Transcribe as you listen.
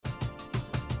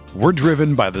We're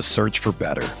driven by the search for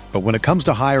better. But when it comes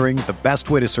to hiring, the best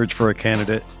way to search for a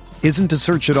candidate isn't to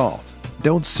search at all.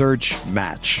 Don't search,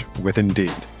 match with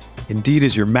Indeed. Indeed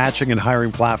is your matching and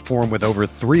hiring platform with over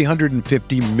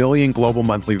 350 million global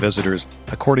monthly visitors,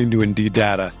 according to Indeed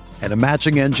data, and a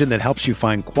matching engine that helps you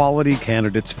find quality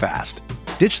candidates fast.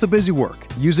 Ditch the busy work.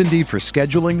 Use Indeed for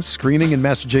scheduling, screening, and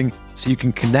messaging so you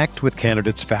can connect with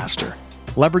candidates faster.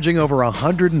 Leveraging over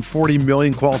 140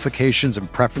 million qualifications and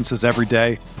preferences every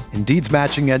day, Indeed's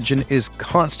matching engine is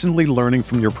constantly learning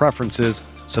from your preferences,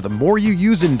 so the more you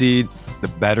use Indeed, the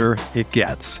better it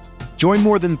gets. Join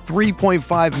more than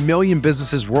 3.5 million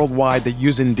businesses worldwide that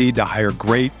use Indeed to hire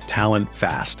great talent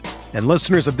fast. And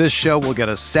listeners of this show will get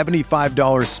a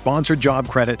 $75 sponsored job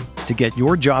credit to get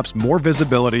your jobs more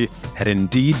visibility at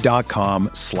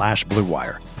Indeed.com/Blue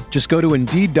Wire. Just go to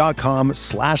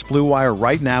Indeed.com/Blue Wire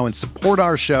right now and support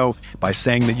our show by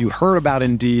saying that you heard about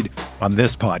Indeed on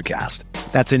this podcast.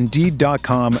 That's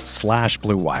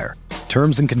Indeed.com/Blue Wire.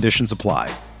 Terms and conditions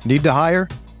apply. Need to hire?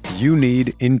 You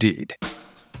need Indeed.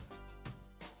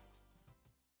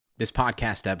 This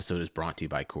podcast episode is brought to you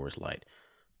by Coors Light.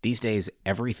 These days,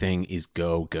 everything is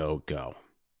go, go, go.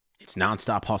 It's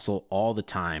nonstop hustle all the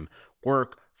time.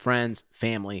 Work, friends,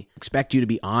 family, expect you to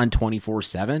be on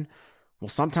 24/7. Well,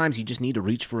 sometimes you just need to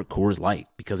reach for a Coors Light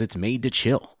because it's made to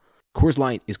chill. Coors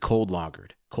Light is cold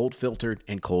lagered, cold filtered,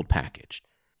 and cold packaged.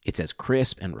 It's as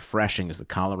crisp and refreshing as the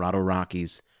Colorado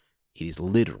Rockies. It is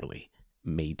literally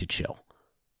made to chill.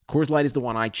 Coors Light is the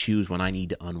one I choose when I need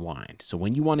to unwind. So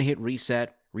when you want to hit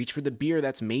reset, reach for the beer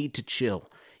that's made to chill.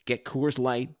 Get Coors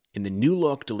Light in the new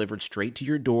look delivered straight to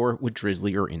your door with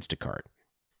Drizzly or Instacart.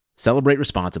 Celebrate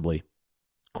responsibly.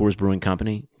 Coors Brewing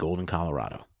Company, Golden,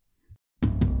 Colorado.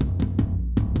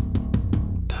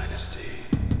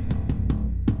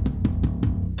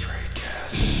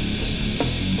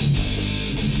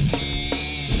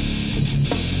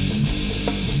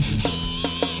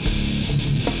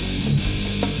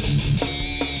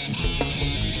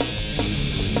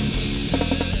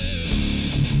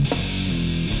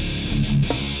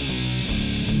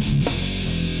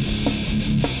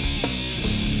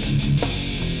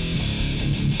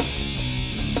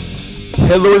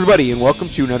 Hello everybody and welcome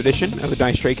to another edition of the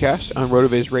Dynasty Tradecast on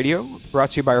RotoViz Radio,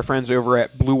 brought to you by our friends over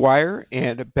at Blue Wire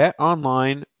and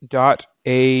betonline.ag.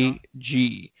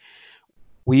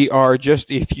 We are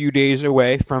just a few days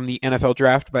away from the NFL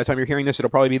Draft. By the time you're hearing this, it'll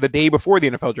probably be the day before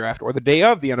the NFL Draft or the day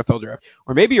of the NFL Draft.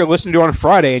 Or maybe you're listening to it on a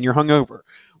Friday and you're hungover.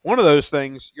 One of those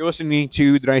things, you're listening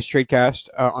to the Dynasty Tradecast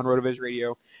on RotoViz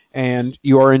Radio, and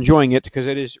you are enjoying it because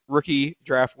it is rookie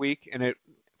draft week, and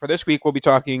for this week, we'll be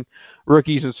talking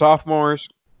rookies and sophomores.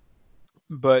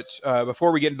 But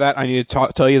before we get into that, I need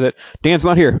to tell you that Dan's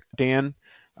not here. Dan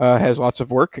has lots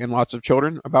of work and lots of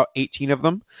children, about 18 of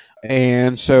them.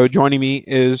 And so joining me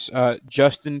is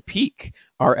Justin Peak,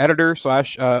 our editor /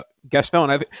 guest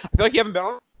villain. I feel like you haven't been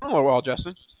on in a little while,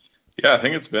 Justin. Yeah, I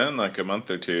think it's been like a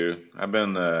month or two. I've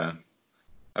been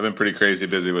pretty crazy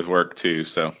busy with work too,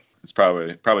 so it's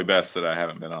probably best that I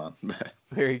haven't been on.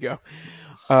 There you go.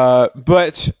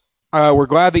 But we're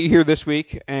glad that you're here this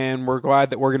week, and we're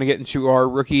glad that we're going to get into our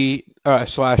rookie /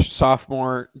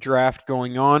 sophomore draft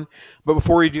going on. But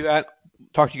before we do that,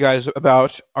 talk to you guys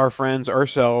about our friends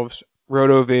ourselves,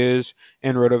 RotoViz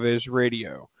and RotoViz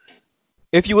Radio.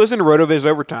 If you listen to RotoViz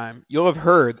Overtime, you'll have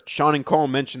heard that Sean and Cole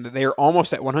mention that they are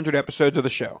almost at 100 episodes of the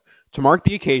show. To mark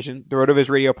the occasion, the RotoViz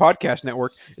Radio Podcast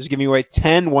Network is giving away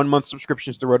 10 one-month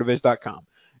subscriptions to RotoViz.com.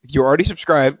 If you're already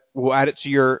subscribed, we'll add it to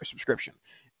your subscription.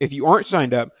 If you aren't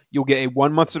signed up, you'll get a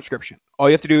 1-month subscription. All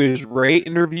you have to do is rate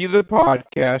and review the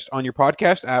podcast on your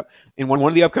podcast app. And when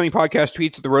one of the upcoming podcast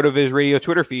tweets at the RotoViz Radio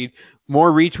Twitter feed,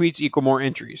 more retweets equal more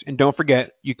entries. And don't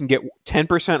forget, you can get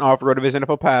 10% off RotoViz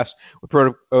NFL Pass with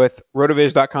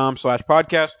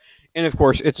rotoviz.com/podcast. And, of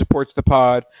course, it supports the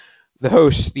pod, the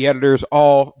hosts, the editors,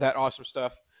 all that awesome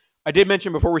stuff. I did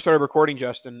mention before we started recording,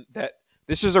 Justin, that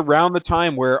this is around the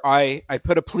time where I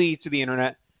put a plea to the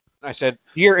internet. I said,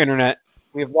 dear internet,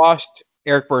 we have lost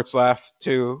Eric Bertzlaff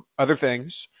to other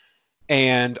things,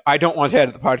 and I don't want to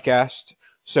edit the podcast.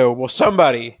 So will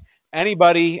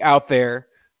anybody out there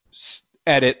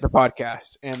edit the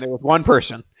podcast? And there was one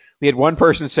person. We had one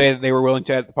person say that they were willing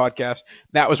to edit the podcast.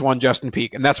 That was one Justin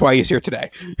Peak, and that's why he's here today.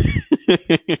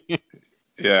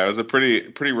 Yeah, it was a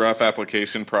pretty rough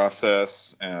application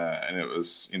process, and it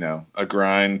was, a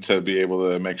grind to be able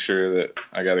to make sure that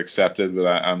I got accepted. But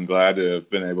I'm glad to have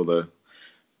been able to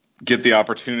get the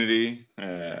opportunity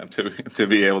to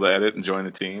be able to edit and join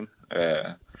the team.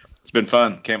 It's been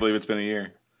fun. Can't believe it's been a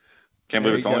year. Can't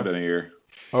believe it's only been a year.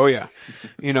 Oh yeah,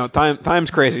 time's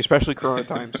crazy, especially Corona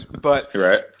times. But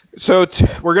right. So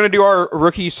we're going to do our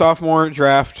rookie sophomore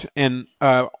draft, and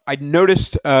I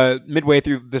noticed midway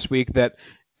through this week that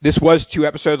this was 2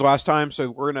 episodes last time, so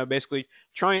we're going to basically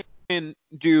try and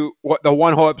do the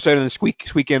one whole episode and then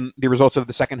squeak in the results of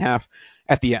the second half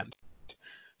at the end.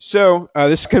 So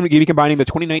this is going to be combining the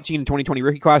 2019 and 2020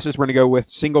 rookie classes. We're going to go with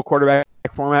single quarterback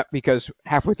format because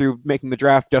halfway through making the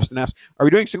draft, Justin asked, are we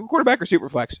doing single quarterback or super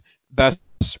flex? Thus,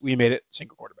 we made it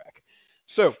single quarterback.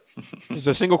 So this is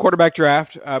a single quarterback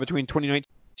draft between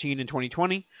 2019 and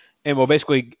 2020, and we'll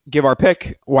basically give our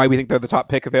pick, why we think they're the top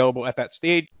pick available at that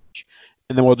stage,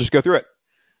 and then we'll just go through it.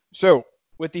 So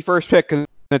with the first pick in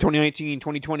the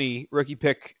 2019-2020 rookie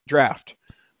pick draft,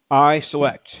 I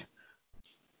select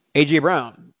A.J.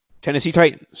 Brown, Tennessee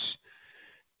Titans.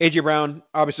 A.J. Brown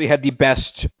obviously had the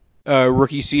best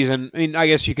rookie season. I mean, I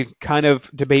guess you could kind of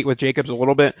debate with Jacobs a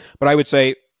little bit, but I would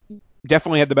say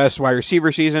definitely had the best wide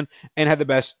receiver season and had the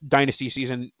best dynasty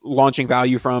season, launching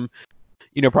value from,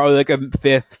 probably like a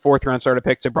 5th, 4th round starter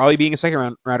pick to probably being a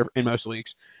 2nd rounder in most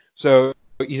leagues. So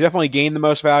he's definitely gained the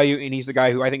most value, and he's the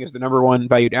guy who I think is the number one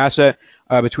valued asset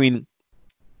between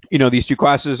these 2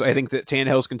 classes. I think that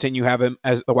Tannehill's continue to have him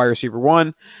as a wide receiver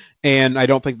 1, and I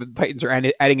don't think the Titans are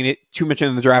adding it too much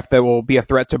in the draft that will be a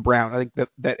threat to Brown. I think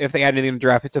that if they add anything in the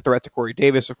draft, it's a threat to Corey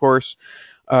Davis, of course.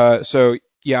 So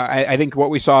yeah, I think what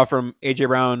we saw from A.J.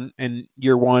 Brown in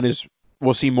year 1 is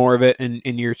we'll see more of it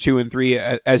in year 2 and 3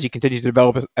 as he continues to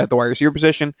develop at the wide receiver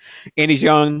position. And he's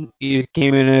young. He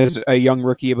came in as a young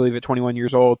rookie, I believe, at 21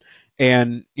 years old.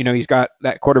 And, he's got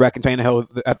that quarterback in Tannehill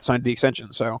at the sign of the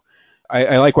extension. So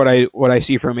I like what I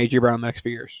see from A.J. Brown in the next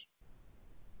few years.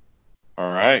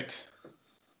 All right.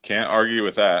 Can't argue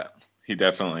with that. He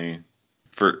definitely,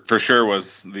 for sure,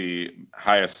 was the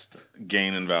highest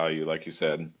gain in value, like you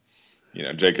said.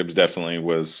 Jacobs definitely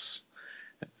was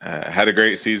had a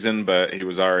great season, but he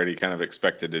was already kind of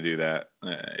expected to do that.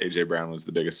 A.J. Brown was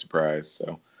the biggest surprise,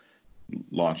 so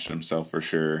launched himself for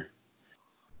sure.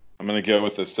 I'm going to go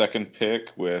with the second pick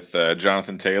with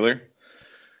Jonathan Taylor.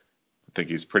 I think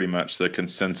he's pretty much the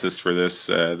consensus for this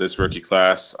rookie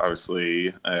class. Obviously,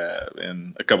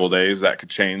 in a couple of days that could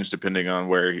change depending on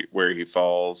where he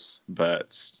falls,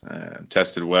 but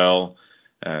tested well.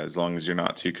 As long as you're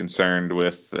not too concerned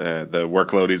with the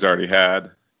workload he's already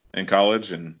had in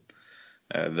college and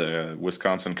the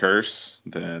Wisconsin curse,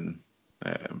 then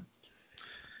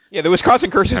the Wisconsin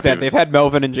curse is dead. They've had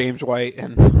Melvin and James White,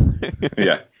 and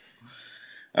yeah.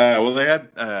 Well, they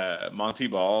had Monty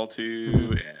Ball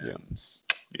too, and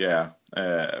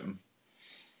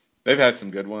they've had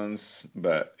some good ones,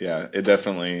 but yeah,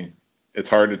 it's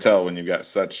hard to tell when you've got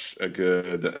such a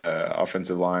good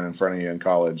offensive line in front of you in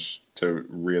college to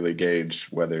really gauge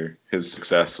whether his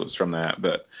success was from that.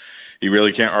 But you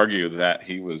really can't argue that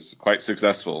he was quite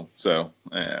successful. So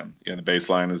the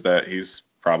baseline is that he's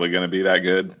probably going to be that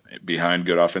good behind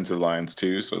good offensive lines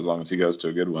too. So as long as he goes to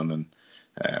a good one, then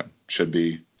should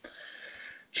be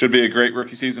a great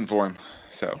rookie season for him.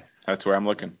 So that's where I'm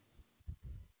looking.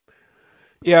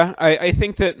 Yeah, I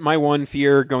think that my one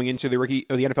fear going into the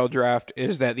NFL draft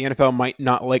is that the NFL might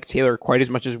not like Taylor quite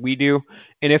as much as we do.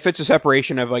 And if it's a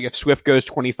separation of like if Swift goes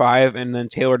 25 and then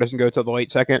Taylor doesn't go till the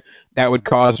late second, that would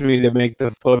cause me to make the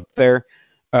flip there.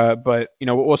 But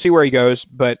we'll see where he goes.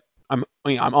 But I'm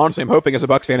honestly hoping as a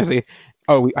Bucs fan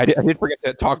I did forget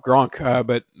to talk Gronk,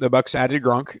 but the Bucs added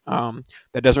Gronk.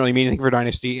 That doesn't really mean anything for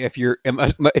Dynasty. If you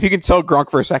can sell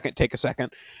Gronk for a second, take a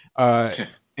second.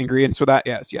 Ingredients with that?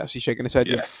 Yes. He's shaking his head.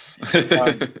 Yes.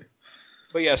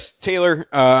 But yes, Taylor.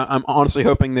 I'm honestly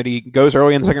hoping that he goes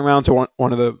early in the second round to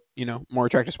one of the more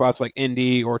attractive spots like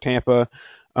Indy or Tampa,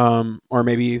 or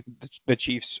maybe the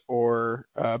Chiefs or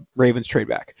Ravens trade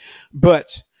back.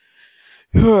 But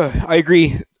I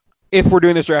agree. If we're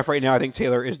doing this draft right now, I think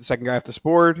Taylor is the second guy off this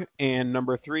board. And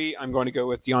number 3, I'm going to go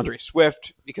with DeAndre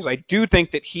Swift because I do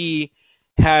think that he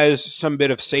has some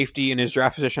bit of safety in his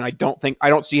draft position. I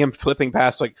don't see him flipping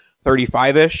past like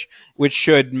 35-ish, which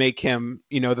should make him,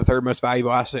 the third most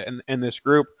valuable asset in this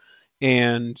group.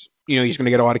 And, he's going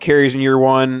to get a lot of carries in year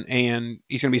 1, and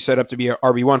he's going to be set up to be a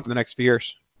RB1 for the next few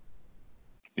years.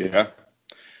 Yeah.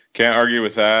 Can't argue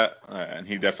with that. And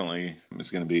he definitely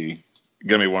is going to be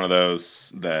one of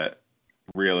those that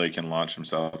really can launch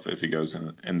himself if he goes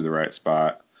into the right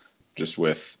spot, just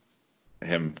with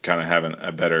him kind of having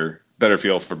a better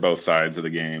feel for both sides of the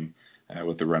game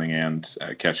with the running and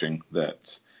catching,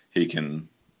 that he can,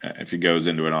 if he goes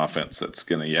into an offense that's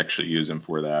going to actually use him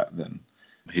for that, then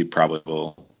he probably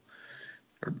will,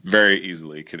 or very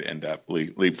easily could end up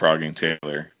leapfrogging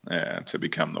Taylor to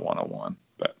become the 101.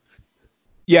 But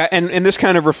yeah, and this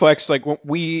kind of reflects like what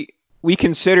we we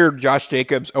considered Josh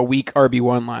Jacobs a weak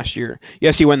RB1 last year.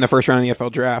 Yes, he went in the first round of the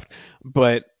NFL draft,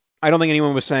 but I don't think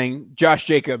anyone was saying Josh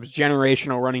Jacobs,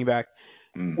 generational running back,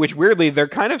 which weirdly they're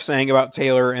kind of saying about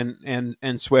Taylor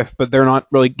and Swift, but they're not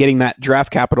really getting that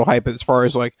draft capital hype as far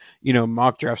as like,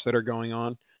 mock drafts that are going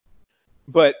on.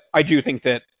 But I do think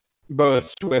that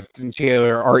both Swift and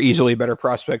Taylor are easily better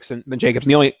prospects than Jacobs.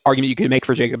 And the only argument you could make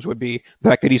for Jacobs would be the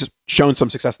fact that he's shown some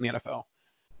success in the NFL.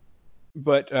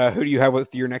 But who do you have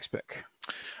with your next pick?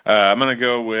 I'm going to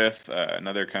go with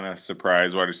another kind of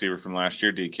surprise wide receiver from last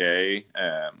year, DK.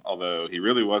 Although he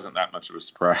really wasn't that much of a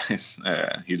surprise.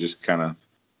 He just kind of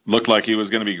looked like he was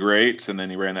going to be great, and then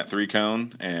he ran that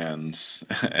 3-cone, and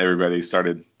everybody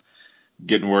started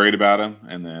getting worried about him.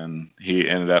 And then he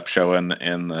ended up showing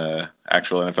in the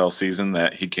actual NFL season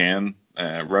that he can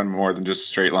run more than just a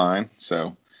straight line.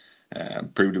 So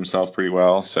proved himself pretty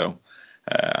well. So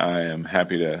I am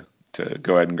happy to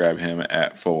go ahead and grab him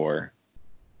at 4.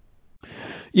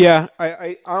 Yeah,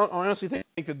 I honestly think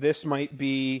that this might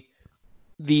be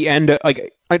the end.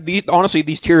 Honestly,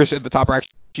 these tiers at the top are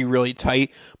actually really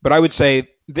tight. But I would say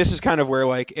this is kind of where,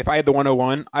 like, if I had the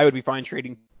 101, I would be fine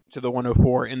trading to the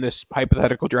 104 in this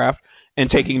hypothetical draft and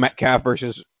taking Metcalf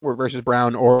versus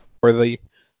Brown or the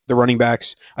running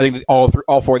backs. I think that all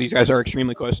 4 of these guys are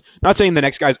extremely close. Not saying the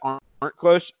next guys aren't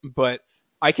close, but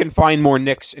I can find more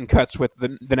nicks and cuts with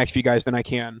the next few guys than I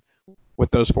can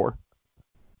with those 4.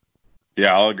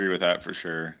 Yeah, I'll agree with that for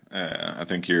sure. I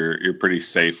think you're pretty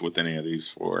safe with any of these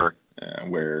 4.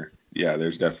 Where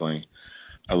there's definitely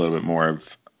a little bit more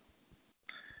of,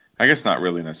 I guess not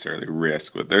really necessarily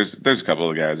risk, but there's a couple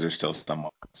of guys that are still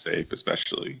somewhat safe,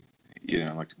 especially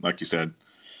like you said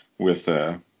with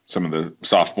some of the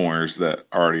sophomores that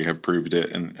already have proved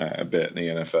it in a bit in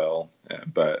the NFL.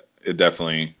 But it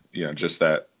definitely just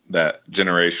that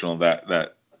generational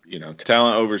that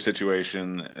talent over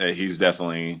situation. He's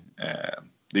definitely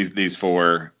these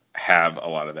 4 have a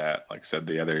lot of that. Like I said,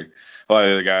 a lot of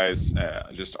the other guys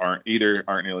just aren't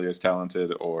nearly as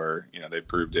talented, or they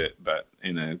proved it, but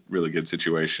in a really good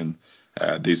situation.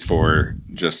 These 4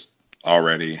 just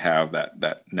already have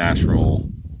that natural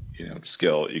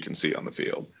skill you can see on the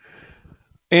field.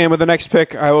 And with the next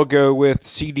pick, I will go with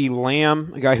CeeDee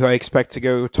Lamb, a guy who I expect to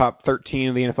go top 13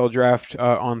 of the NFL draft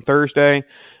on Thursday.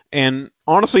 And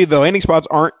honestly, the landing spots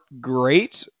aren't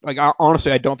great. Like,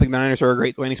 honestly, I don't think the Niners are a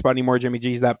great landing spot anymore. Jimmy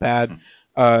G's that bad.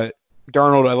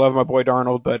 Darnold, I love my boy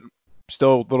Darnold, but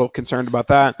still a little concerned about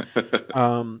that.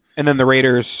 And then the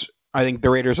Raiders, I think the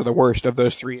Raiders are the worst of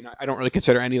those 3, and I don't really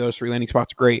consider any of those 3 landing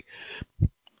spots great.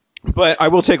 But I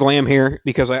will take Lamb here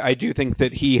because I do think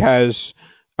that he has,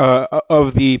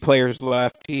 of the players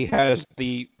left, he has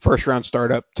the first-round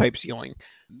startup type ceiling.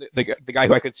 The guy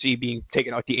who I could see being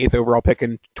taken out the 8th overall pick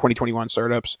in 2021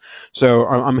 startups. So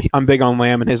I'm big on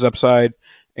Lamb and his upside,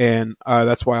 and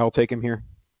that's why I'll take him here.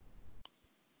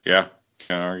 Yeah,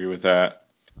 can't argue with that.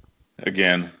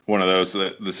 Again, one of those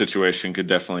that the situation could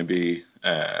definitely be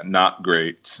not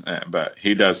great, but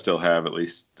he does still have at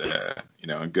least a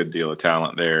good deal of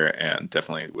talent there, and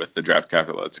definitely with the draft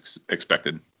capital that's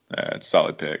expected, it's a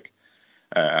solid pick.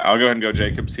 I'll go ahead and go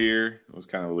Jacobs here. I was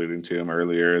kind of alluding to him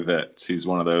earlier that he's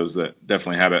one of those that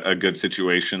definitely had a good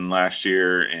situation last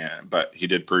year, but he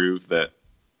did prove that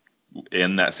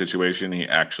in that situation he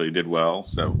actually did well.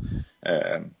 So,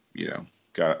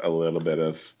 got a little bit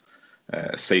of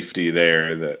safety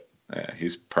there that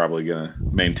he's probably going to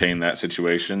maintain that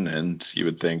situation, and you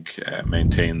would think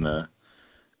maintain the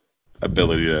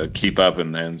ability to keep up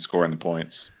and score in the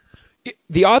points.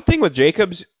 The odd thing with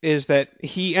Jacobs is that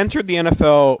he entered the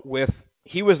NFL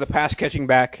he was the pass catching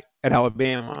back at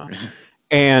Alabama,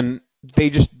 and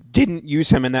they just didn't use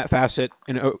him in that facet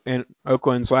in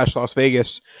Oakland / Las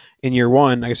Vegas in year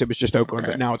 1. I guess it was just Oakland,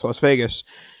 right. But now it's Las Vegas,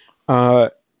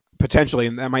 potentially,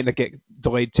 and that might get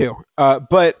delayed too.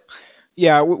 But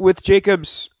yeah, with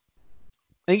Jacobs,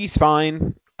 I think he's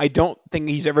fine. I don't think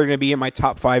he's ever going to be in my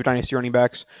top 5 dynasty running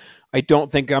backs. I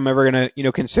don't think I'm ever going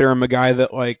to, consider him a guy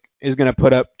that like is going to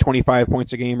put up 25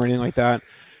 points a game or anything like that.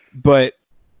 But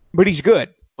he's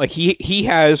good. Like he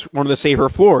has one of the safer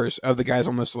floors of the guys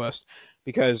on this list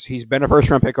because he's been a first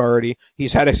round pick already.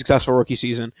 He's had a successful rookie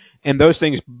season, and those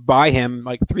things buy him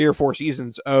like 3 or 4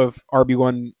 seasons of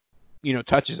RB1,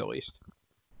 touches at least.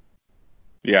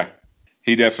 Yeah,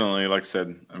 he definitely, like I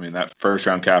said, that first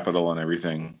round capital and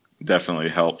everything definitely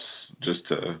helps just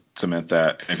to cement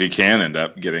that. If he can end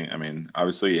up getting,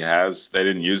 obviously they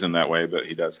didn't use him that way, but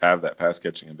he does have that pass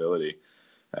catching ability.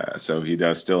 So he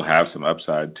does still have some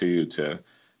upside too to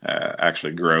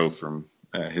actually grow from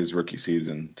his rookie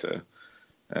season to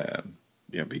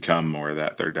become more of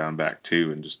that third down back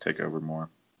too and just take over more.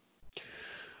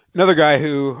 Another guy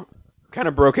who kind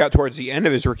of broke out towards the end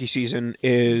of his rookie season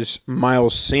is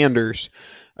Miles Sanders,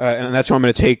 and that's who I'm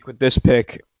going to take with this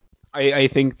pick. I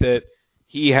think that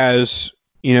he has,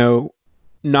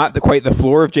 not quite the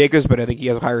floor of Jacobs, but I think he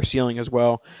has a higher ceiling as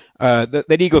well.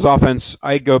 That Eagles offense,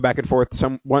 I go back and forth.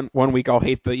 One week I'll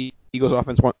hate the Eagles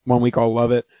offense, one week I'll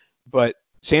love it. But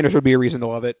Sanders would be a reason to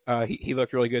love it. He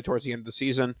looked really good towards the end of the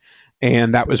season,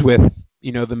 and that was with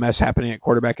the mess happening at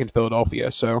quarterback in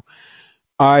Philadelphia. So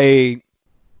I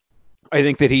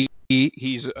think that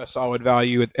he's a solid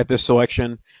value at this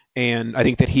selection, and I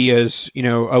think that he is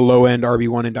a low end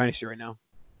RB1 in Dynasty right now.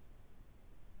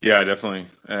 Yeah, definitely.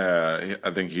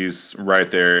 I think he's right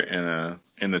there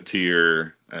in the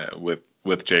tier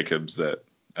with Jacobs that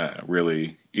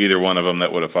really either one of them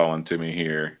that would have fallen to me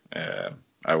here,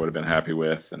 I would have been happy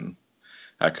with, and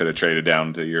I could have traded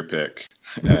down to your pick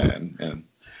and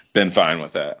been fine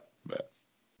with that. But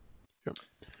yep.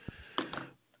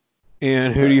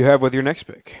 And who do you have with your next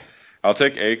pick? I'll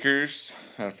take Akers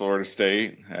out of Florida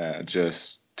State.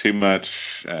 Just too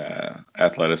much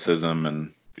athleticism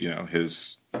and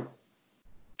his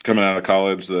coming out of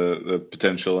college, the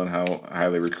potential and how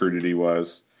highly recruited he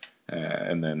was,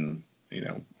 and then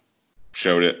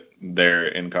showed it there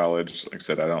in college. Like I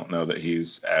said, I don't know that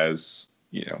he's as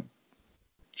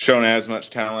shown as much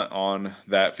talent on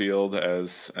that field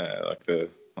as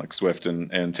like Swift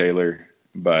and Taylor,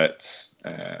 but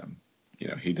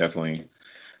he definitely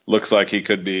looks like he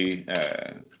could be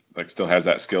still has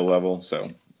that skill level.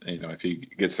 So if he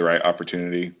gets the right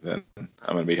opportunity, then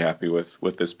I'm going to be happy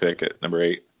with this pick at number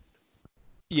 8.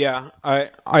 Yeah, I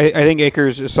think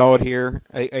Akers is solid here.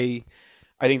 I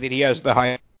think that he has the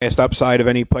highest upside of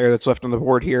any player that's left on the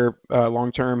board here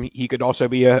long term. He could also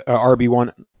be a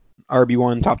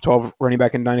RB1 top 12 running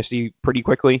back in Dynasty pretty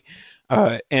quickly.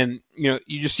 And you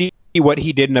just see what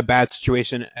he did in a bad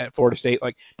situation at Florida State.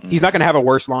 Like he's not going to have a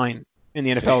worse line in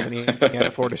the NFL than he had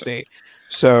at Florida State.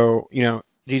 So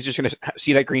he's just going to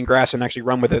see that green grass and actually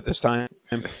run with it this time.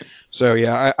 So,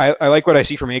 yeah, I like what I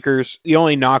see from Akers. The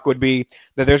only knock would be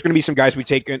that there's going to be some guys we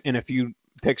take in a few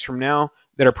picks from now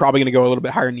that are probably going to go a little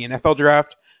bit higher in the NFL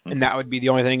draft, and that would be the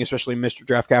only thing, especially Mr.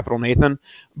 Draft Capital Nathan.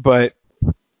 But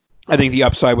I think the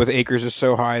upside with Akers is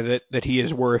so high that he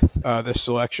is worth this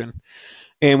selection.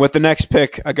 And with the next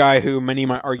pick, a guy who many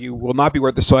might argue will not be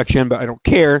worth the selection, but I don't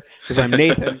care because I'm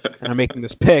Nathan and I'm making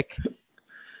this pick.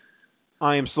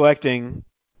 I am selecting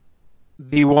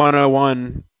the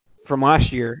 101 from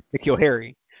last year, N'Keal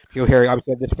Harry. N'Keal Harry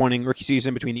obviously had a disappointing rookie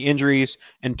season between the injuries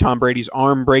and Tom Brady's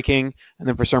arm breaking, and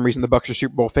then for some reason the Bucs are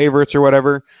Super Bowl favorites or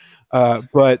whatever.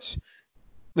 But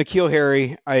N'Keal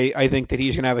Harry, I think that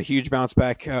he's going to have a huge bounce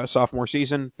back sophomore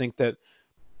season. I think that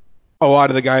a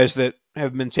lot of the guys that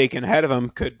have been taken ahead of him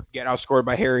could get outscored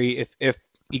by Harry if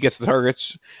he gets the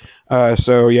targets.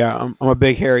 So, yeah, I'm a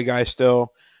big Harry guy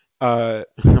still.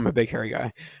 I'm a big Harry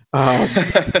guy.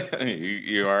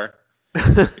 You are.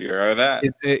 You are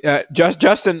that.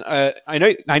 Justin, I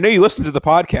know you listened to the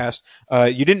podcast.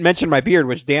 You didn't mention my beard,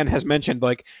 which Dan has mentioned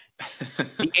like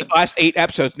the last 8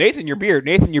 episodes. Nathan, your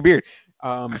beard.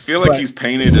 I feel like he's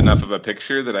painted enough of a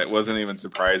picture that it wasn't even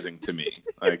surprising to me.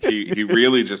 Like he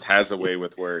really just has a way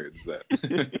with words that.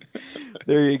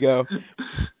 There you go.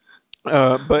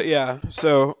 But yeah,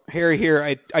 so Harry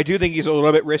here, I do think he's a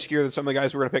little bit riskier than some of the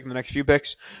guys we're going to pick in the next few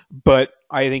picks, but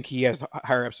I think he has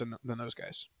higher ups than those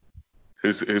guys.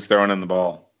 Who's throwing in the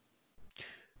ball?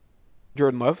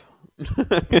 Jordan Love.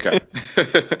 Okay.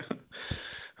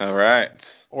 All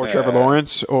right. Or Trevor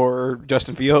Lawrence or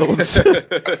Justin Fields.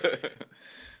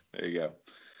 There you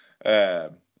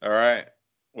go. All right.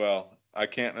 Well, I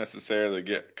can't necessarily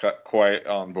get quite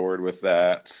on board with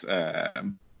that.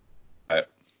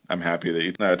 I'm happy that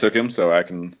you took him, so I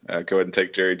can go ahead and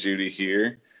take Jerry Jeudy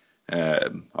here.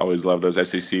 Always love those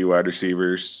SEC wide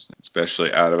receivers,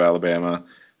 especially out of Alabama.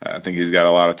 I think he's got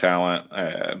a lot of talent,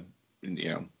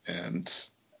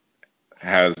 and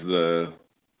has the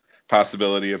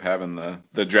possibility of having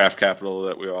the draft capital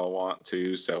that we all want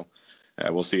to. So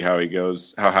we'll see how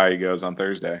high he goes on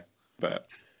Thursday. But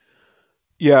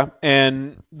yeah,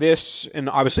 and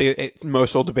obviously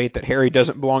most will debate that Harry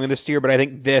doesn't belong in this tier, but I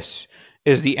think this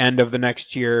is the end of the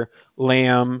next tier.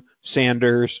 Lamb,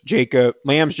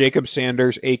 Jacobs,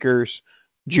 Sanders, Akers,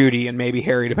 Jeudy, and maybe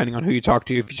Harry, depending on who you talk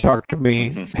to. If you talk to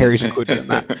me, Harry's included in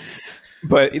that.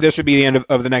 But this would be the end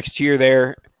of the next tier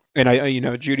there.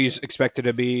 And Judy's expected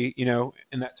to be,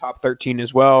 in that top 13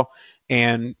 as well,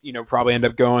 and probably end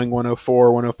up going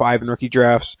 104, 105 in rookie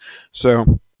drafts.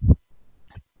 So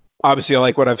obviously, I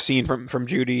like what I've seen from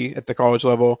Jeudy at the college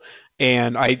level,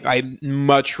 and I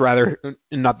much rather,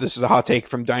 and not this is a hot take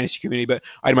from Dynasty community, but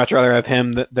I'd much rather have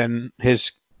him than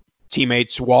his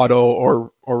teammates Waddle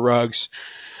or Ruggs.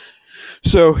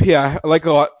 So yeah, I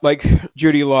like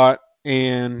Judy a lot.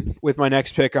 And with my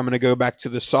next pick, I'm going to go back to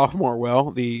the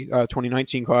sophomore the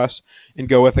 2019 class, and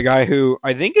go with a guy who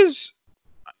I think is,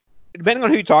 depending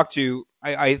on who you talk to,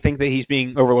 I think that he's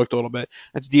being overlooked a little bit.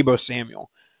 That's Deebo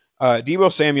Samuel.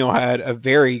 Deebo Samuel had a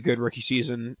very good rookie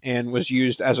season and was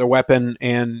used as a weapon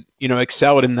and,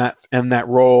 excelled in that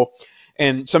role.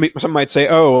 And some might say,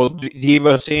 oh, well,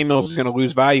 Deebo Samuel is going to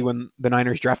lose value when the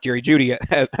Niners draft Jerry Jeudy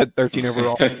at 13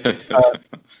 overall.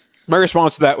 My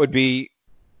response to that would be,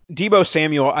 Deebo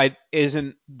Samuel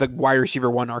isn't the wide receiver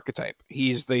 1 archetype.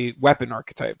 He's the weapon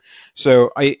archetype.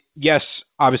 So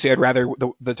obviously I'd rather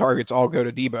the targets all go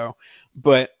to Deebo,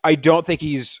 but I don't think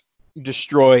he's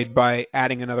destroyed by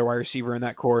adding another wide receiver in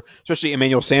that core. Especially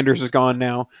Emmanuel Sanders is gone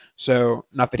now, so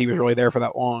not that he was really there for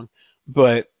that long,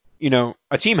 but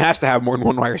a team has to have more than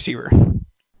one wide receiver,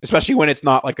 especially when it's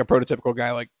not like a prototypical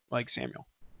guy like Samuel.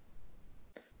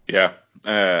 Yeah,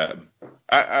 I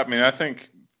mean, I think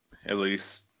at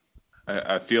least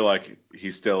I feel like he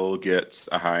still gets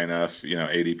a high enough,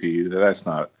 ADP that it's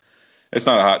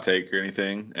not a hot take or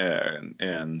anything,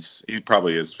 and he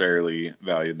probably is fairly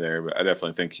valued there. But I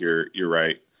definitely think you're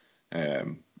right.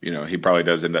 He probably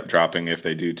does end up dropping if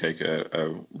they do take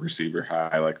a receiver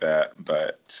high like that,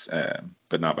 but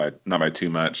not by too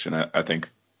much. And I think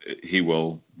he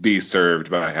will be served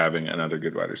by having another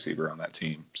good wide receiver on that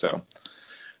team. So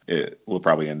it will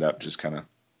probably end up just kind of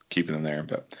keeping him there.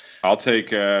 But I'll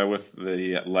take with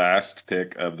the last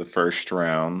pick of the first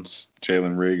round,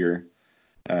 Jalen Reagor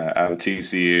out of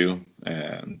TCU.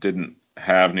 Didn't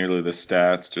have nearly the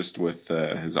stats, just with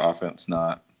his offense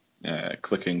not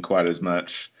clicking quite as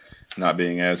much, not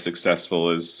being as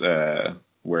successful as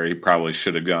where he probably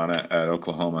should have gone at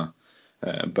Oklahoma.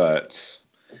 But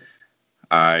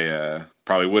I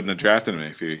probably wouldn't have drafted him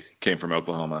if he came from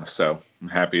Oklahoma. So I'm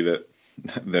happy that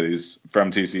he's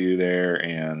from TCU there,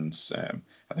 and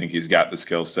I think he's got the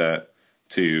skill set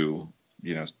to,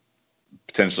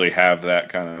 potentially have that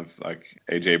kind of like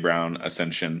AJ Brown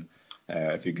ascension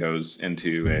if he goes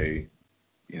into a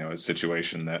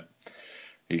situation that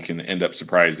he can end up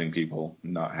surprising people,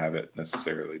 not have it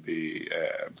necessarily be.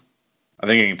 I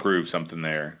think he can prove something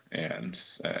there, and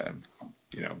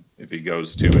if he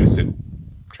goes to I'm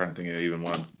trying to think of even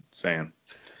what I'm saying.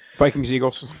 Vikings,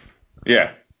 Eagles.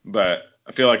 Yeah, but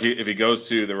I feel like if he goes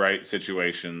to the right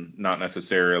situation, not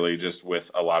necessarily just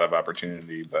with a lot of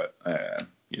opportunity, but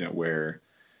where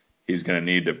he's going to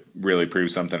need to really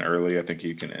prove something early, I think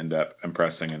he can end up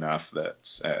impressing enough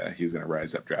that he's going to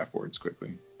rise up draft boards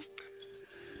quickly.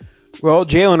 Well,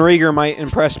 Jalen Reagor might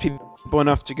impress people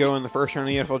enough to go in the first round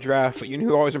of the NFL draft, but you know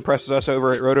who always impresses us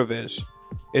over at RotoViz?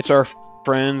 It's our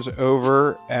friends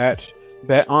over at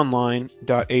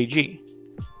betonline.ag.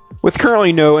 With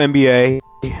currently no NBA,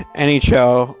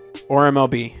 NHL, or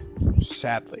MLB,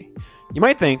 sadly, you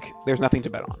might think there's nothing to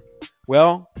bet on.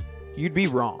 Well, you'd be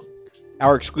wrong.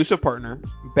 Our exclusive partner,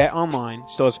 BetOnline,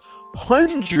 still has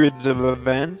hundreds of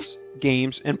events,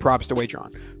 games, and props to wager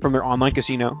on. From their online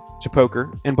casino to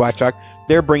poker and blackjack,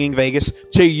 they're bringing Vegas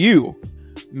to you.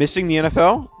 Missing the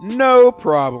NFL? No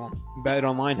problem.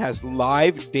 BetOnline has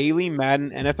live daily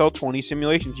Madden NFL 20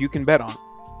 simulations you can bet on.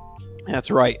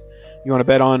 That's right. You want to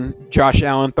bet on Josh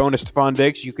Allen throwing to Stephon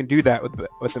Diggs? You can do that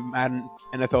with the Madden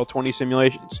NFL 20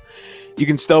 simulations. You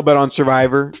can still bet on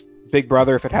Survivor, Big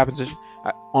Brother if it happens.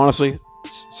 Honestly,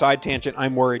 side tangent,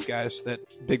 I'm worried, guys, that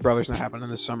Big Brother's not happening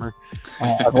this summer.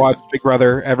 I've watched Big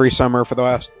Brother every summer for the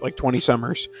last 20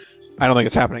 summers. I don't think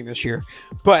it's happening this year.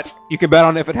 But you can bet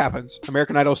on if it happens.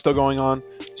 American Idol is still going on.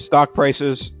 Stock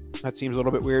prices, that seems a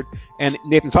little bit weird. And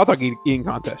Nathan's Hot Dog Eating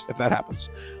Contest, if that happens.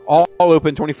 All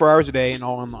open 24 hours a day and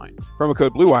all online. Promo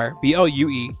code BLUEWIRE,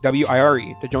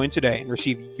 BLUEWIRE, to join today and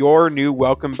receive your new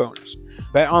welcome bonus.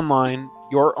 Bet Online,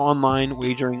 your online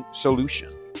wagering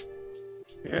solution.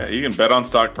 Yeah, you can bet on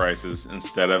stock prices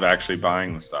instead of actually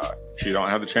buying the stock, so you don't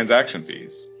have the transaction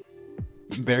fees.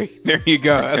 There you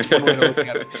go. That's one way to look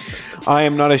at it. I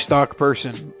am not a stock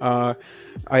person. I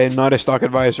am not a stock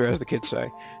advisor, as the kids say.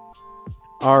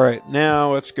 All right,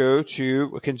 now let's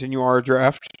continue our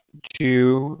draft.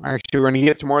 Actually, we're going to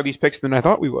get to more of these picks than I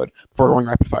thought we would before going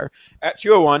rapid fire. At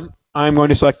 201, I'm going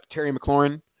to select Terry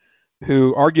McLaurin,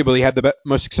 who arguably had the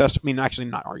most success. I mean, actually,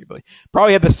 not arguably.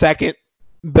 Probably had the second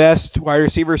best wide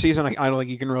receiver season. I don't think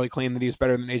you can really claim that he's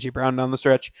better than A.J. Brown down the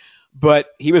stretch.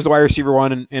 But he was the wide receiver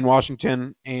 1 in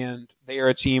Washington, and they are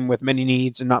a team with many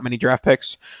needs and not many draft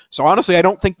picks. So honestly, I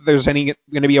don't think there's going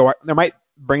to be they might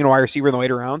bring in a wide receiver in the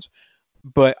later rounds,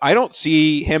 but I don't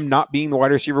see him not being the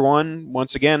wide receiver 1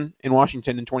 once again in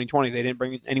Washington in 2020. They didn't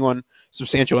bring anyone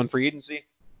substantial in free agency.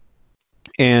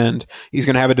 and he's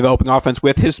going to have a developing offense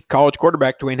with his college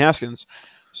quarterback, Dwayne Haskins.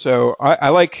 So I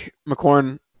like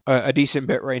McLaurin a decent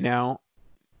bit right now,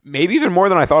 maybe even more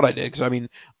than I thought I did, because, I mean,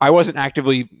 I wasn't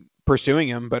actively pursuing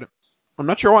him, but I'm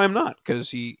not sure why I'm not, because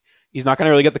he's not going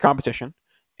to really get the competition,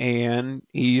 and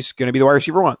he's going to be the wide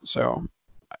receiver 1. So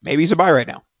maybe he's a buy right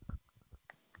now.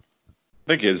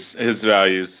 I think his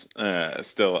value's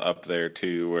still up there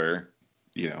too, where,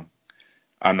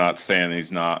 I'm not saying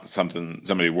he's not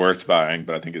somebody worth buying,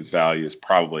 but I think his value is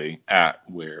probably at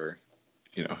where,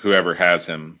 whoever has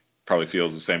him probably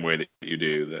feels the same way that you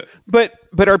do. That.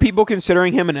 But are people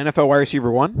considering him an NFL wide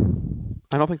receiver 1?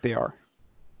 I don't think they are.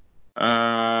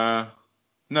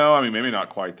 No, I mean, maybe not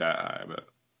quite that high, but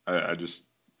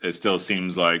it still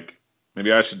seems like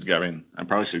maybe I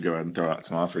probably should go ahead and throw out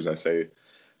some offers. I say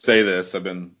this, I've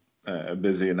been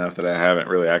busy enough that I haven't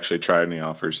really actually tried any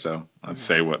offers, so I'll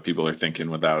say what people are thinking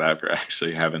without ever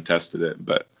actually having tested it,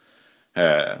 but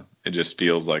it just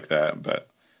feels like that, but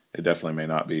it definitely may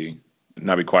not be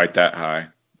quite that high,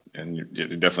 and you're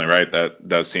definitely right, that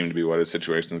does seem to be what his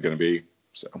situation is going to be.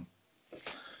 So,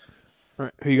 all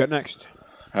right, who you got next?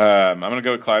 I'm going to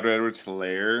go with Clyde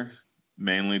Edwards-Helaire,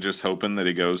 mainly just hoping that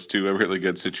he goes to a really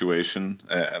good situation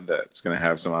and that's going to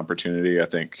have some opportunity. I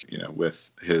think,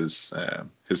 with his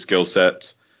skill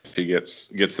set, if he gets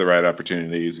the right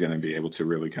opportunity, he's going to be able to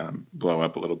really kind of blow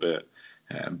up a little bit.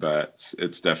 But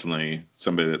it's definitely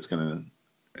somebody he's going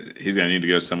to need to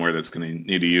go somewhere that's going to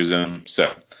need to use him.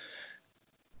 So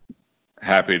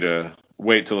happy to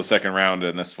wait till the second round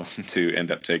in this one to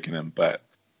end up taking him, but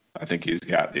I think he's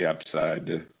got the upside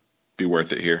to be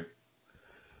worth it here.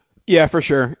 Yeah, for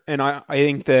sure. And I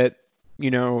think that,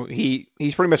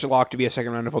 he's pretty much a lock to be a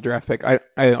second round NFL draft pick.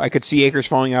 I could see Akers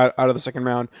falling out of the second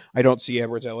round. I don't see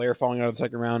Edwards-Helaire falling out of the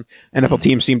second round. NFL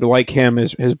teams seem to like him,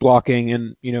 his blocking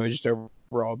and, just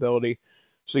overall ability.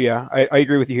 So, yeah, I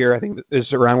agree with you here. I think that this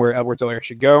is around where Edwards-Helaire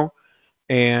should go.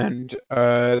 And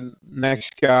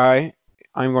next guy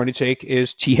I'm going to take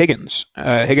is T. Higgins.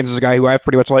 Higgins is a guy who I've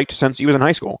pretty much liked since he was in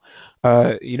high school.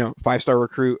 5-star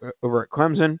recruit over at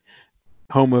Clemson,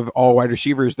 home of all wide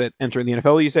receivers that enter in the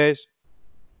NFL these days.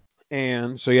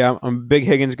 And so, yeah, I'm a big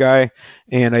Higgins guy,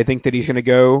 and I think that he's going to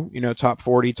go, top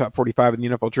 40, top 45 in the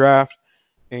NFL draft.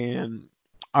 And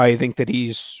I think that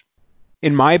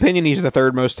in my opinion, he's the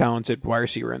third most talented wide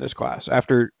receiver in this class.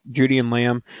 After Jeudy and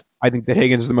Lamb, I think that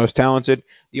Higgins is the most talented.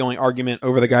 The only argument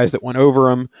over the guys that went over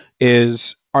him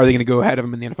is, are they going to go ahead of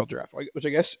him in the NFL draft? Which I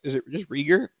guess, is it just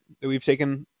Reagor that we've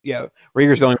taken? Yeah,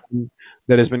 Reagor's the only one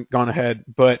that has gone ahead.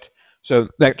 But so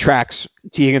that tracks.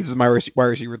 T. Higgins is my wide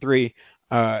receiver 3,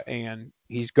 and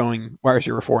he's going wide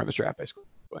receiver 4 in this draft, basically.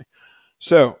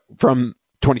 So from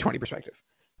 2020 perspective.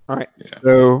 All right. Yeah.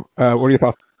 So what are your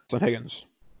thoughts on Higgins?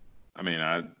 I mean,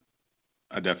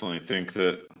 I definitely think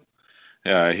that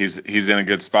he's in a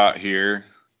good spot here.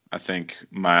 I think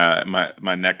my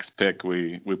next pick,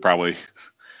 we probably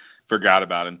forgot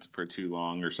about him for too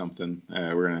long or something.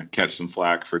 We're gonna catch some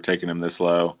flack for taking him this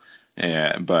low,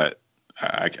 but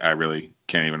I really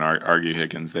can't even argue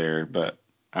Higgins there. But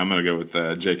I'm gonna go with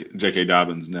J.K.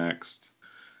 Dobbins next.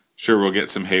 Sure, we'll get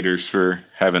some haters for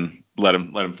having let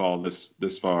him fall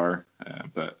this far,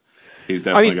 but he's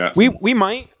definitely got. We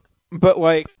might.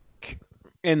 But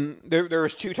and there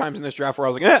was 2 times in this draft where I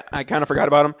was like, I kind of forgot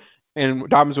about him, and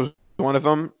Dobbins was one of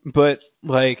them. But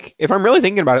if I'm really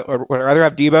thinking about it, would I rather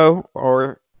have Debo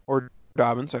or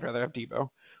Dobbins? I'd rather have Debo.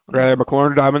 Would I rather have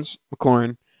McLaurin or Dobbins?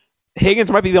 McLaurin. Higgins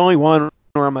might be the only one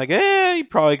where I'm like, you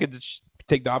probably could just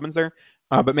take Dobbins there,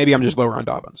 but maybe I'm just lower on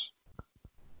Dobbins.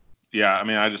 Yeah, I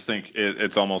mean, I just think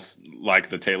it's almost like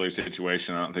the Taylor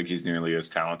situation. I don't think he's nearly as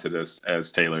talented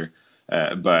as Taylor.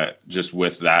 But just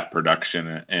with that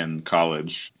production in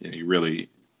college, you really,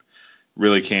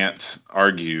 really can't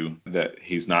argue that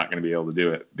he's not going to be able to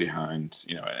do it behind,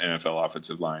 an NFL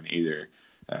offensive line either.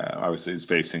 Obviously, he's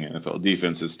facing NFL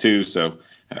defenses too, so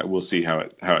we'll see how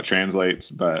it translates.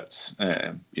 But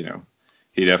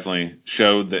he definitely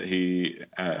showed that he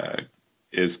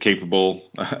is capable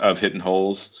of hitting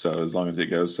holes. So as long as it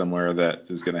goes somewhere that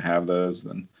is going to have those,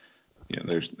 then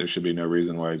there should be no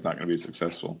reason why he's not going to be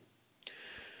successful.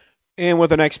 And with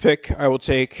the next pick, I will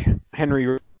take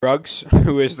Henry Ruggs,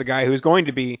 who is the guy who's going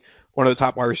to be one of the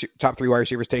top 3 wide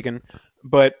receivers taken.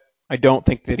 But I don't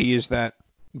think that he is that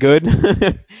good.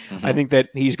 Mm-hmm. I think that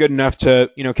he's good enough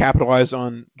to, capitalize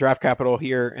on draft capital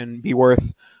here and be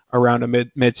worth around a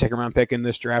mid second round pick in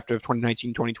this draft of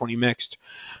 2019-2020 mixed.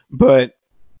 But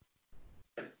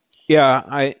yeah,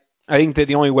 I think that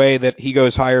the only way that he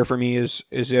goes higher for me is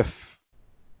if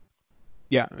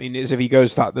Yeah, I mean, as if he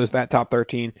goes that top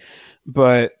 13.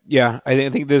 But yeah, I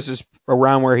think this is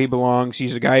around where he belongs.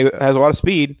 He's a guy who has a lot of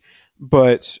speed,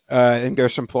 but I think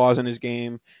there's some flaws in his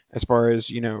game as far as,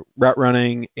 route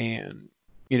running and,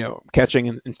 catching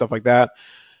and stuff like that.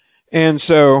 And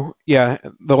so, yeah,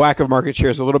 the lack of market share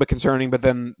is a little bit concerning, but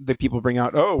then the people bring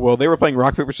out, oh, well, they were playing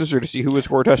rock, paper, scissors to see who would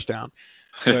score a touchdown.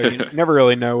 So you never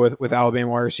really know with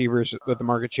Alabama wide receivers with the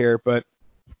market share, but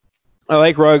I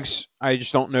like Ruggs. I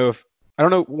just don't know I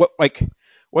don't know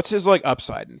what's his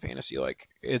upside in fantasy.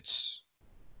 This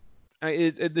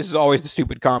is always the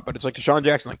stupid comp, but it's like Deshaun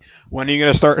Jackson. When are you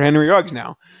going to start Henry Ruggs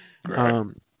now? Right.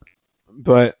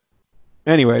 But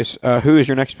anyways, who is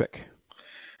your next pick?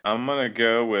 I'm going to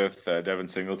go with Devin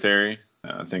Singletary.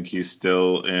 I think he's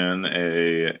still in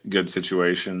a good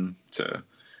situation to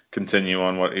continue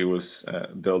on what he was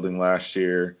building last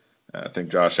year. I think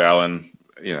Josh Allen,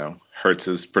 hurts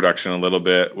his production a little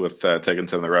bit with taking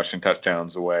some of the rushing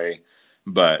touchdowns away.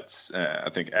 But I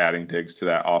think adding Diggs to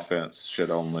that offense should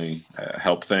only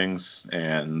help things,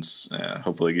 and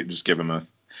hopefully just give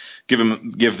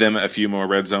them a few more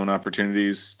red zone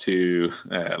opportunities to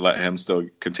let him still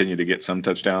continue to get some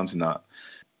touchdowns, and not,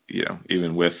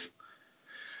 even with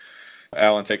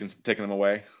Allen taking them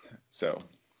away. So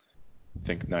I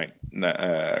think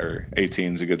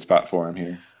 18 is a good spot for him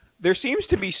here. There seems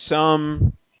to be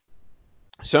some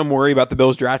worry about the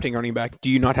Bills drafting running back. Do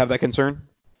you not have that concern?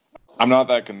 I'm not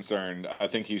that concerned. I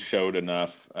think he showed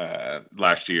enough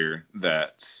last year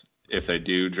that if they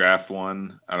do draft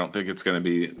one, I don't think it's going to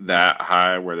be that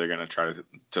high where they're going to try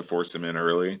to force him in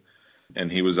early.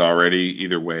 And he was already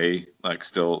either way,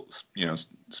 still,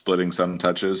 splitting some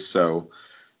touches. So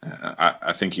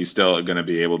I think he's still going to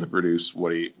be able to produce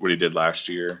what he did last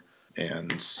year,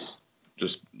 and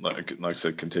just like I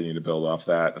said, continue to build off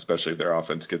that, especially if their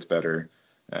offense gets better.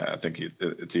 I think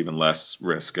it's even less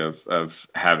risk of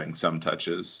having some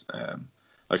touches. Like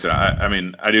I said,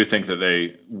 I do think that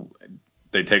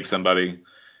they take somebody,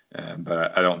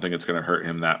 but I don't think it's going to hurt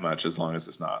him that much as long as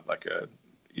it's not like a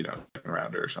second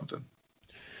rounder or something.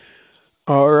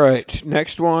 All right,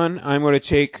 next one, I'm going to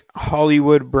take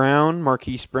Hollywood Brown,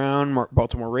 Marquise Brown,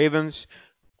 Baltimore Ravens.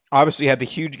 Obviously had the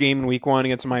huge game in Week 1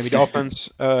 against the Miami Dolphins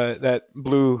that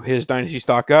blew his dynasty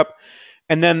stock up.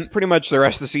 And then pretty much the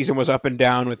rest of the season was up and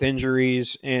down with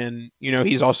injuries. And,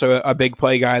 he's also a big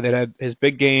play guy that had his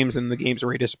big games and the games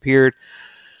where he disappeared.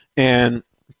 And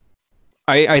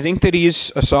I think that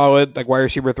he's a solid wide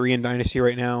receiver 3 in dynasty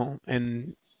right now.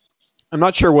 And I'm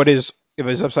not sure if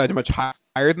his upside is much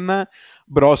higher than that.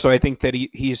 But also I think that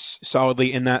he's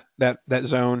solidly in that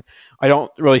zone. I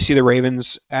don't really see the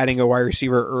Ravens adding a wide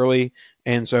receiver early.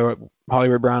 And so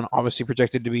Hollywood Brown obviously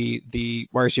projected to be the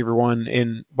wide receiver 1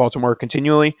 in Baltimore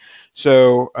continually.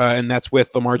 So, and that's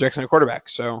with Lamar Jackson at quarterback.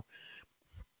 So,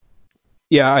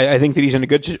 yeah, I think that he's in a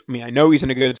good – I know he's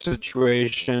in a good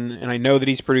situation, and I know that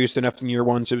he's produced enough in year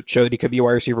 1 to show that he could be a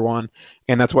wide receiver 1,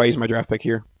 and that's why he's my draft pick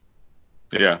here.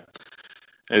 Yeah.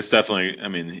 It's definitely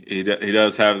 – he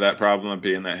does have that problem of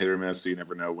being that hit or miss, so you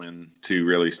never know when to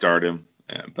really start him.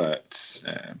 But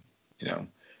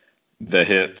the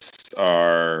hits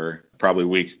are probably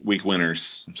weak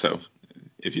winners. So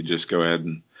if you just go ahead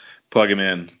and plug him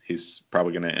in, he's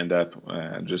probably going to end up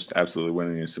just absolutely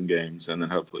winning you some games, and then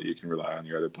hopefully you can rely on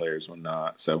your other players when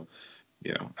not. So,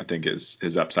 I think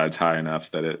his upside's high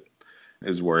enough that it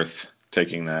is worth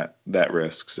taking that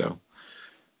risk. So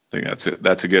I think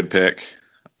that's a good pick.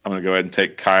 I'm going to go ahead and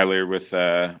take Kyler with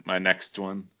my next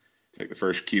one. Take the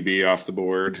first QB off the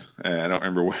board. I don't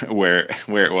remember where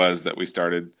it was that we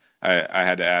started. I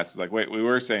had to ask, wait, we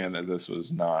were saying that this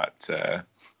was not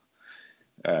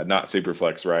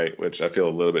Superflex, right? Which I feel a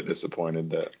little bit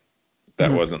disappointed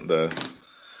that wasn't the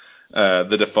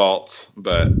default,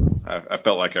 but I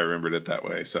felt like I remembered it that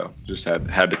way. So just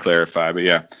had to clarify. But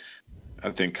yeah,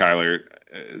 I think Kyler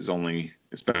is only,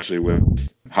 especially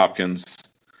with Hopkins,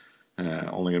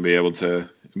 only going to be able to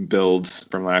build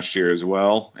from last year as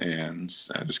well, and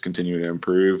just continue to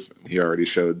improve. He already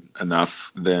showed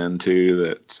enough then too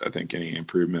that I think any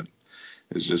improvement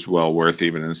is just well worth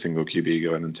even in a single QB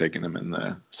going and taking him in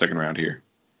the second round here.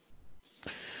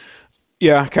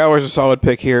 Yeah, Kyler's a solid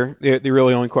pick here. The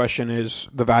really only question is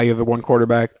the value of the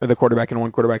quarterback in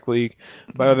one quarterback league.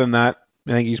 But other than that,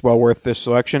 I think he's well worth this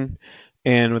selection.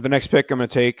 And with the next pick, I'm going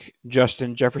to take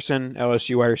Justin Jefferson,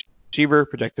 LSU wide receiver,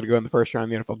 projected to go in the first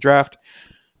round of the NFL draft.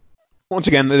 Once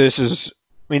again, this is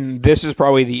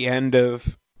probably the end of,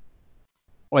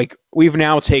 we've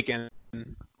now taken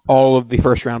all of the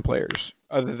first round players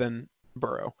other than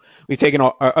Burrow. We've taken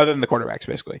all, other than the quarterbacks,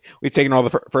 basically. We've taken all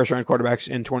the first round quarterbacks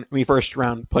in first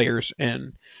round players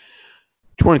in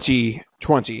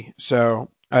 2020. So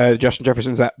Justin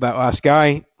Jefferson's that last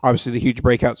guy. Obviously, the huge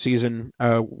breakout season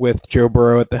with Joe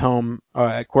Burrow at the helm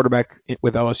at quarterback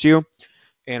with LSU.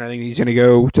 And I think he's going to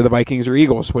go to the Vikings or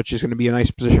Eagles, which is going to be a nice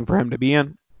position for him to be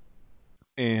in.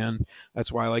 And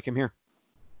that's why I like him here.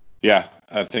 Yeah,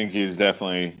 I think he's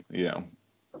definitely,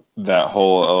 that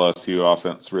whole LSU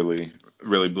offense really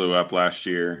blew up last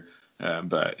year,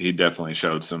 but he definitely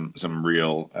showed some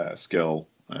real skill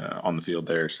on the field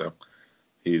there. So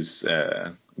he's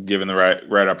given the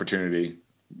right opportunity,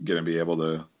 going to be able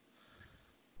to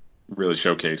really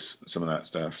showcase some of that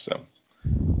stuff. So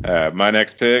my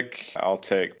next pick, I'll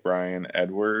take Bryan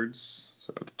Edwards.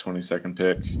 So the 22nd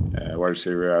pick, wide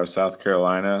receiver out of South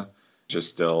Carolina. Just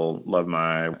still love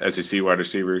my SEC wide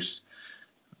receivers.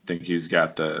 I think he's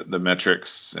got the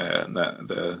metrics,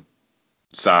 the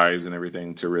size and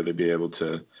everything to really be able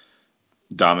to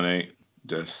dominate.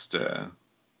 Just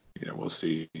we'll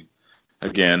see.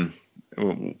 Again,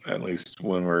 at least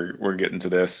when we're getting to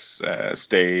this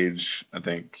stage, I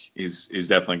think he's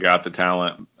definitely got the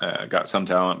talent, got some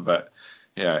talent, but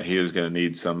yeah, he is going to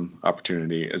need some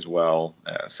opportunity as well.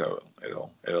 So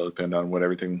it'll depend on what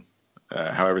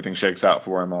how everything shakes out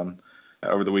for him on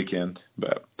over the weekend.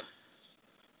 But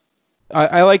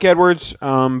I like Edwards,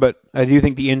 but I do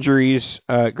think the injuries,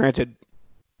 granted,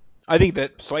 I think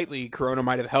that slightly Corona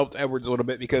might have helped Edwards a little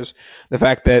bit because the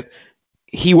fact that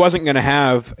he wasn't going to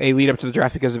have a lead up to the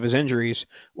draft because of his injuries.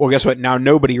 Well, guess what? Now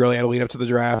nobody really had a lead up to the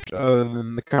draft other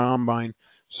than the combine.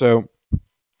 So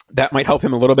that might help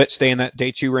him a little bit stay in that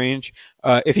day 2 range.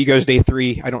 If he goes day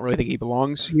 3, I don't really think he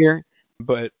belongs here.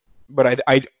 But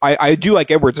I do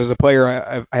like Edwards as a player.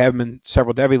 I have him in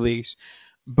several Devy leagues.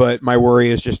 But my worry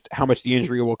is just how much the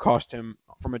injury will cost him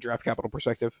from a draft capital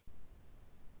perspective.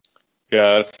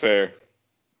 Yeah, that's fair.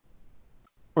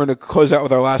 We're going to close out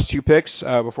with our last 2 picks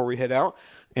before we head out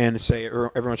and say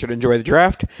everyone should enjoy the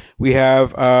draft. We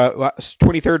have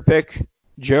 23rd pick,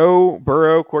 Joe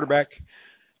Burrow, quarterback.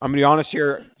 I'm going to be honest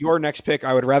here. Your next pick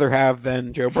I would rather have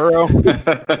than Joe Burrow.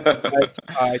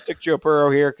 I took Joe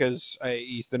Burrow here because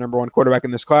he's the number 1 quarterback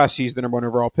in this class. He's the number 1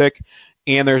 overall pick.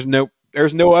 And there's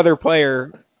no other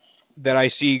player that I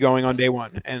see going on day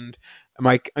 1. And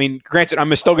granted,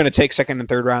 I'm still going to take 2nd and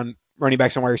 3rd round running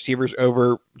backs and wide receivers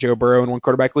over Joe Burrow in 1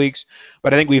 quarterback leagues.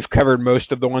 But I think we've covered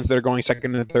most of the ones that are going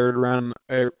 2nd and 3rd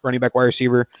round running back wide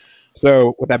receiver.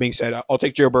 So with that being said, I'll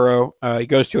take Joe Burrow. He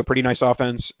goes to a pretty nice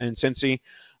offense in Cincy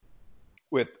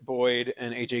with Boyd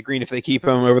and AJ Green if they keep him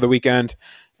over the weekend.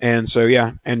 And so,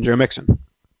 yeah, and Joe Mixon.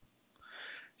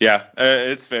 Yeah,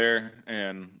 it's fair.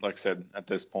 And like I said, at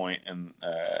this point in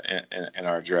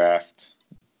our draft,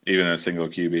 even a single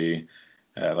QB,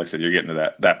 like I said, you're getting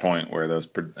to that point where those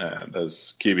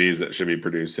QBs that should be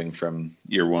producing from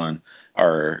year 1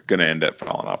 are going to end up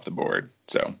falling off the board.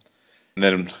 So, and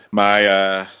then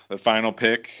my the final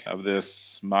pick of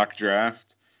this mock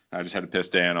draft, I just had to piss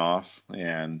Dan off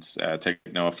and take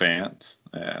Noah Fant.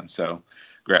 So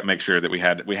make sure that we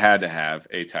had to have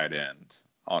a tight end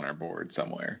on our board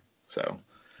somewhere. So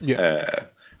yeah.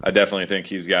 I definitely think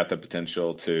he's got the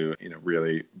potential to,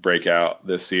 really break out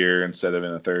this year instead of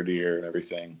in a 3rd year and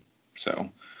everything.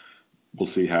 So we'll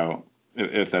see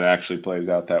if that actually plays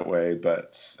out that way.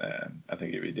 But I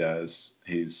think if he does,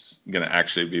 he's going to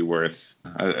actually be worth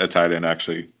a tight end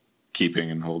actually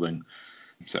keeping and holding.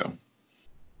 So.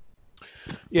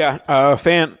 Yeah,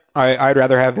 Fant, I'd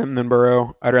rather have him than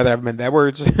Burrow. I'd rather have him than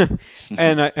Edwards.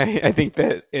 And I think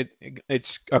that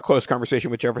it's a close conversation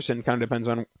with Jefferson. Kind of depends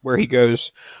on where he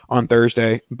goes on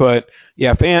Thursday. But,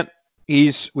 yeah, Fant,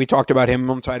 we talked about him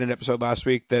on the tight end episode last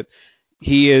week, that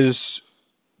he is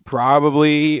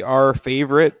probably our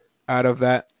favorite out of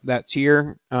that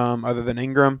tier other than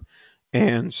Ingram.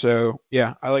 And so,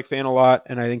 yeah, I like Fant a lot,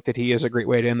 and I think that he is a great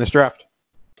way to end this draft.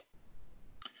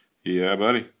 Yeah,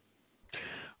 buddy.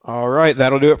 All right,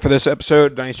 that'll do it for this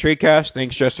episode. Nice TradeCast.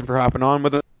 Thanks, Justin, for hopping on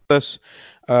with us,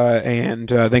 and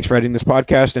thanks for editing this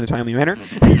podcast in a timely manner.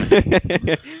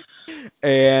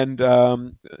 And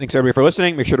thanks everybody for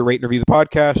listening. Make sure to rate and review the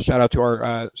podcast. Shout out to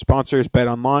our sponsors, Bet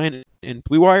Online and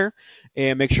Blue Wire,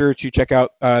 and make sure to check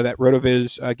out that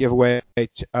RotoViz giveaway.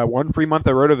 1 free month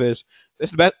of RotoViz. This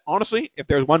is the best. Honestly, if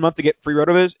there's 1 month to get free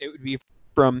RotoViz, it would be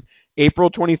from April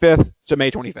 25th to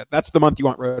May 25th. That's the month you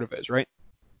want RotoViz, right?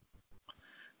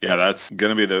 Yeah, that's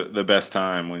going to be the best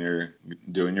time when you're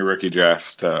doing your rookie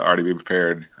drafts to already be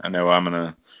prepared. I know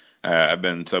I've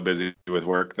been so busy with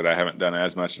work that I haven't done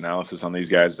as much analysis on these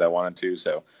guys as I wanted to.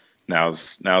 So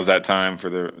now's that time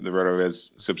for the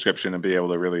RotoViz subscription to be able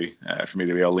to really, for me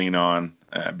to be able to lean on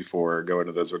before going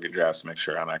to those rookie drafts to make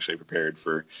sure I'm actually prepared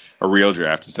for a real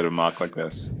draft instead of a mock like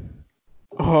this.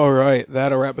 All right,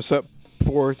 that'll wrap us up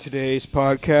for today's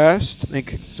podcast.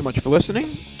 Thank you so much for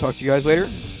listening. Talk to you guys later.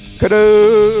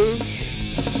 Kadosh!